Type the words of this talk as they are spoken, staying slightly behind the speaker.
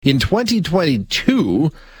In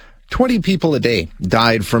 2022, 20 people a day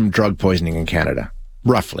died from drug poisoning in Canada.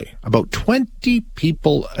 Roughly. About 20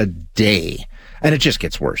 people a day. And it just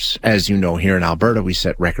gets worse. As you know, here in Alberta, we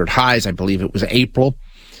set record highs. I believe it was April.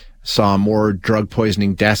 Saw more drug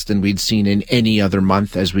poisoning deaths than we'd seen in any other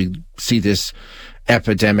month as we see this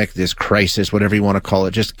epidemic, this crisis, whatever you want to call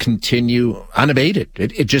it, just continue unabated.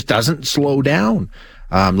 It just doesn't slow down.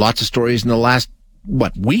 Lots of stories in the last,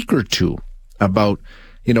 week or two about,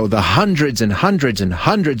 the hundreds and hundreds and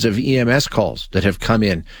hundreds of EMS calls that have come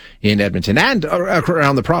in Edmonton and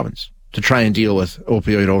around the province to try and deal with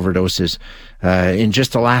opioid overdoses in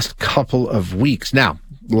just the last couple of weeks. Now,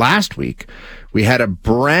 last week, we had a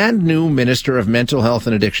brand new Minister of Mental Health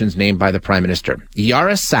and Addictions named by the Prime Minister.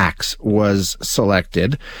 Yara Sachs was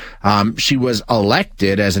selected. She was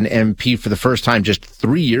elected as an MP for the first time just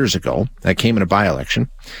 3 years ago. That came in a by-election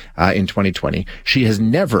in 2020. She has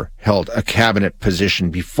never held a cabinet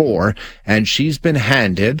position before, and she's been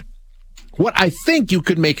handed what I think you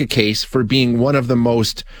could make a case for being one of the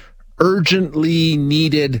most urgently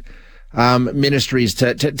needed ministries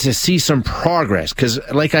to see some progress. Because,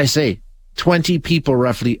 like I say, 20 people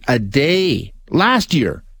roughly a day last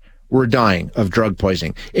year were dying of drug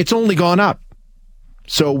poisoning. It's only gone up.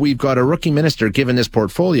 So we've got a rookie minister given this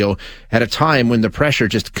portfolio at a time when the pressure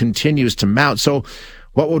just continues to mount. So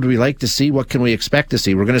what would we like to see? What can we expect to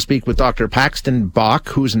see? We're going to speak with Dr. Paxton Bach,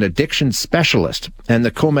 who's an addiction specialist and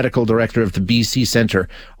the co-medical director of the BC Centre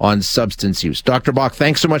on Substance Use. Dr. Bach,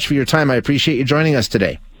 thanks so much for your time. I appreciate you joining us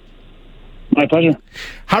today. My pleasure.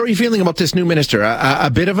 How are you feeling about this new minister? A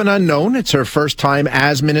bit of an unknown. It's her first time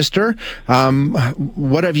as minister.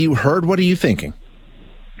 What have you heard? What are you thinking?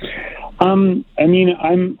 I'll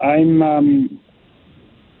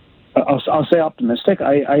say optimistic.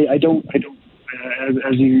 I don't.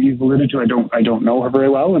 As you've alluded to, I don't know her very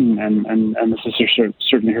well, and this is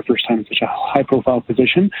certainly her first time in such a high-profile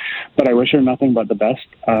position. But I wish her nothing but the best.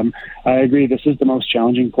 I agree. This is the most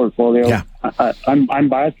challenging portfolio. Yeah. I'm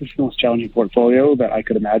biased. This is the most challenging portfolio that I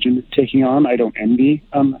could imagine taking on. I don't envy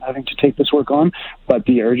having to take this work on, but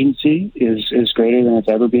the urgency is greater than it's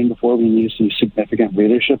ever been before. We need to see significant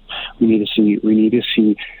leadership. We need to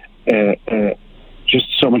see just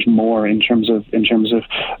so much more in terms of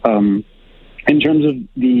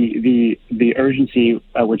the urgency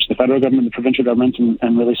at which the federal government, the provincial government,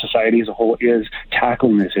 and really society as a whole is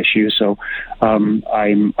tackling this issue. So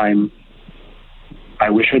I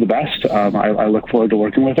wish her the best. I look forward to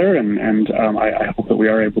working with her, and I hope that we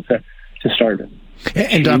are able to start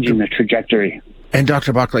changing the trajectory. And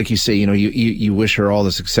Dr. Bach, like you say, you wish her all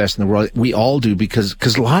the success in the world. We all do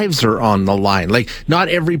because lives are on the line. Like, not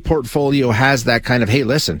every portfolio has that kind of, hey,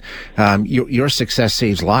 listen, your success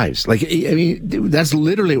saves lives. Like, I mean, that's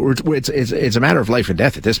literally, it's a matter of life and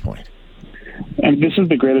death at this point. And this is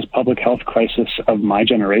the greatest public health crisis of my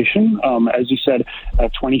generation. As you said,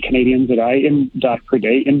 20 Canadians die per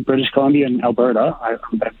day in British Columbia and Alberta,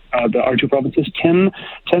 our two provinces. 10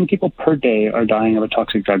 people per day are dying of a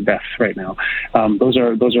toxic drug death right now. Those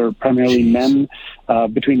are primarily men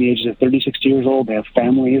between the ages of 30, 60 years old. They have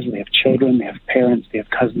families, they have children, they have parents, they have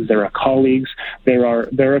cousins, there are colleagues, there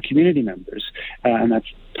are community members, and that's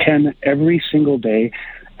 10 every single day.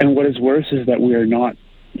 And what is worse is that we are not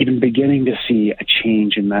even beginning to see a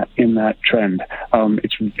change in that trend.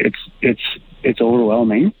 It's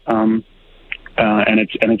overwhelming, and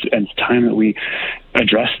it's time that we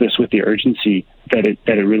address this with the urgency that it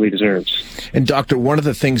really deserves. And Doctor, one of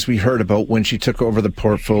the things we heard about when she took over the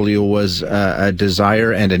portfolio was a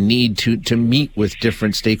desire and a need to meet with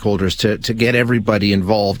different stakeholders to get everybody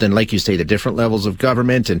involved, and like you say, the different levels of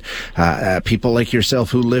government and people like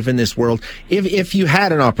yourself who live in this world. If you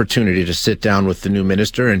had an opportunity to sit down with the new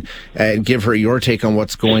minister and give her your take on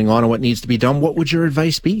what's going on and what needs to be done, what would your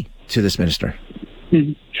advice be to this minister?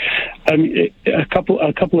 Mm-hmm. A couple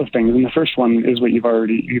of things, and the first one is what you've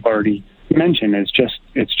already mentioned. It's just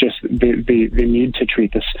the need to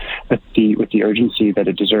treat this with the urgency that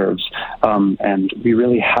it deserves, and we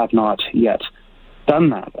really have not yet done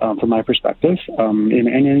that from my perspective in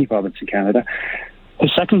any province in Canada. The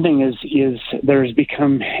second thing is there's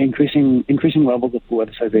become increasing levels of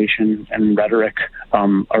politicization and rhetoric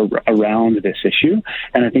around this issue,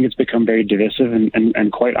 and I think it's become very divisive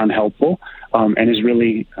and quite unhelpful, and is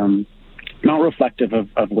really not reflective of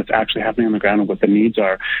what's actually happening on the ground and what the needs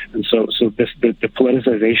are. And so the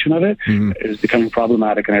politicization of it is becoming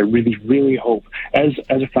problematic. And I really, really hope, as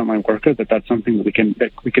a frontline worker, that's something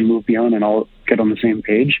that we can move beyond and all get on the same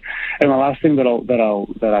page. And the last thing that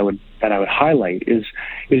I would that I would highlight is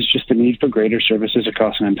just the need for greater services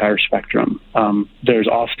across an entire spectrum. There's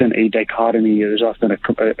often a dichotomy. There's often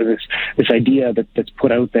this idea that's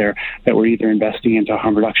put out there that we're either investing into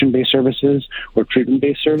harm reduction-based services or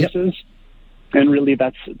treatment-based services. Yep. And really,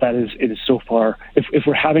 it is so far. If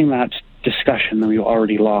we're having that discussion, then we've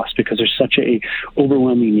already lost, because there's such a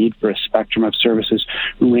overwhelming need for a spectrum of services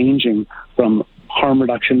ranging from harm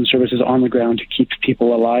reduction services on the ground to keep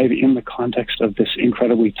people alive in the context of this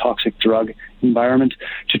incredibly toxic drug environment,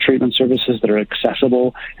 to treatment services that are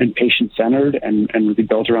accessible and patient-centered and really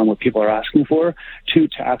built around what people are asking for, to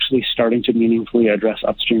actually starting to meaningfully address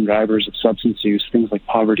upstream drivers of substance use, things like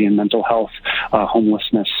poverty and mental health,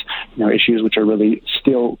 homelessness, issues which are really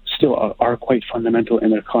still are quite fundamental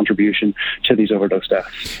in their contribution to these overdose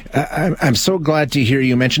deaths. I'm so glad to hear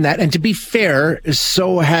you mention that. And to be fair,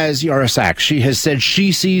 so has Yara Sachs. She has said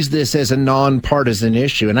she sees this as a non-partisan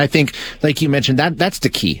issue. And I think, like you mentioned, that's the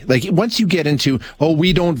key. Like, once you get into,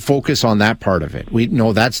 we don't focus on that part of it.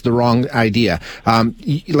 That's the wrong idea.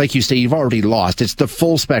 Like you say, you've already lost. It's the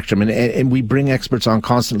full spectrum. And we bring experts on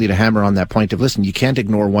constantly to hammer on that point of, listen, you can't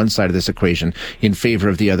ignore one side of this equation in favor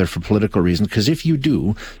of the other for political reasons, because if you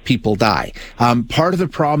do, people die. Part of the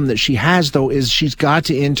problem that she has, though, is she's got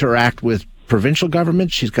to interact with provincial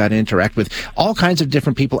government. She's got to interact with all kinds of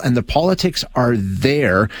different people, and the politics are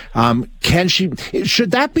there.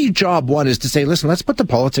 Should that be job one, is to say, listen, let's put the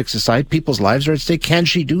politics aside. People's lives are at stake. Can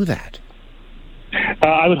she do that?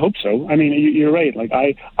 I would hope so. I mean, you're right. Like,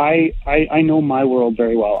 I know my world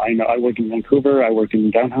very well. I work in Vancouver. I work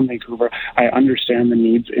in downtown Vancouver. I understand the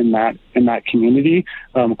needs in that community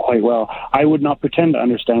quite well. I would not pretend to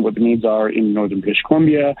understand what the needs are in northern British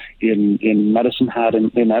Columbia, in Medicine Hat,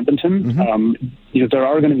 in Edmonton. Mm-hmm. There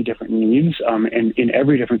are going to be different needs in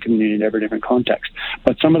every different community, in every different context.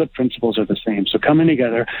 But some of the principles are the same. So coming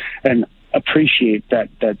together and appreciate that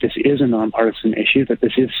this is a nonpartisan issue, that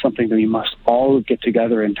this is something that we must all get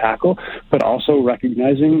together and tackle, but also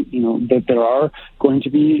recognizing, that there are going to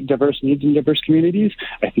be diverse needs in diverse communities,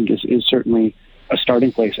 I think is certainly a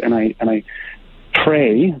starting place. And I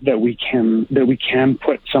pray that we can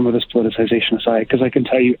put some of this politicization aside, because I can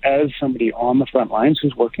tell you, as somebody on the front lines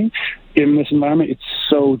who's working in this environment, it's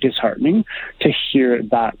so disheartening to hear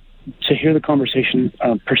the conversation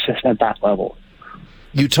persist at that level.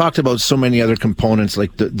 You talked about so many other components,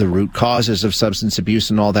 like the root causes of substance abuse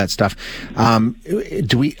and all that stuff.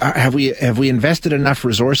 Have we invested enough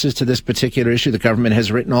resources to this particular issue? The government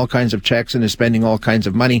has written all kinds of checks and is spending all kinds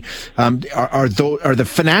of money. Are the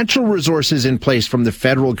financial resources in place from the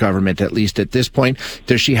federal government, at least at this point?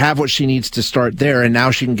 Does she have what she needs to start there, and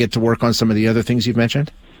now she can get to work on some of the other things you've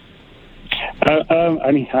mentioned?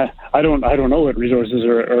 I don't know what resources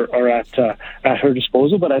are at her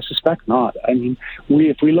disposal, but I suspect not. I mean,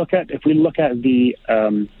 if we look at the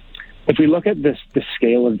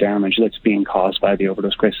scale of damage that's being caused by the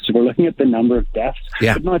overdose crisis, we're looking at the number of deaths,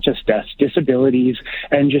 but not just deaths, disabilities,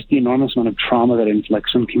 and just the enormous amount of trauma that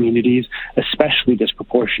inflicts on communities, especially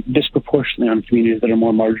disproportionately on communities that are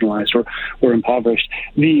more marginalized or impoverished.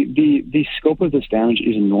 The scope of this damage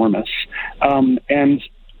is enormous, and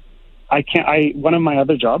one of my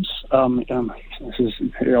other jobs,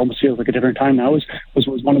 it almost feels like a different time now, was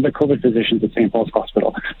one of the COVID physicians at St. Paul's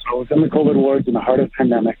Hospital. So I was in the COVID wards in the heart of the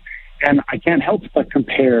pandemic, and I can't help but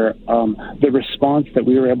compare the response that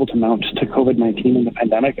we were able to mount to COVID-19 in the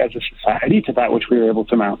pandemic as a society to that which we were able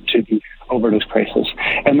to mount to the overdose crisis.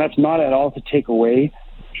 And that's not at all to take away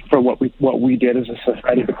from what we did as a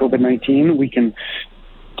society for COVID-19. We can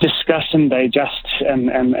discuss and digest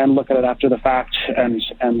and look at it after the fact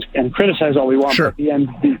and criticize all we want. Sure. But at the end,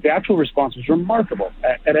 the actual response was remarkable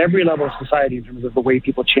at every level of society in terms of the way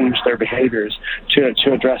people changed their behaviors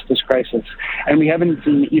to address this crisis. And we haven't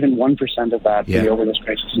seen even 1% of that in the overdose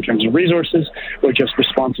crisis in terms of resources or just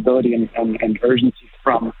responsibility and urgency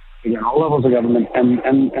from all levels of government and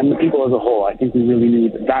the people as a whole. I think we really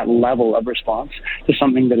need that level of response to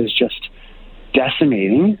something that is just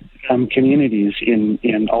decimating communities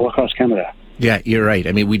in all across Canada. Yeah, you're right.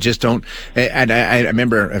 I mean, we just don't. And I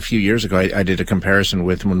remember a few years ago, I did a comparison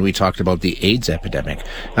with when we talked about the AIDS epidemic.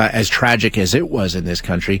 As tragic as it was in this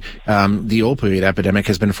country, the opioid epidemic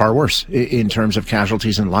has been far worse in terms of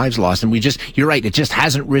casualties and lives lost. And you're right, it just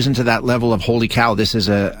hasn't risen to that level of, holy cow, this is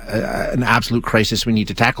an absolute crisis we need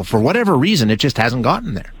to tackle. For whatever reason, it just hasn't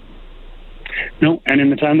gotten there. No, and in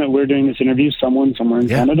the time that we're doing this interview, someone somewhere in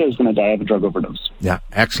Canada is going to die of a drug overdose. Yeah,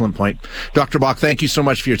 excellent point. Dr. Bach, thank you so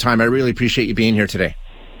much for your time. I really appreciate you being here today.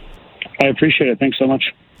 I appreciate it. Thanks so much.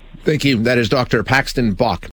 Thank you. That is Dr. Paxton Bach.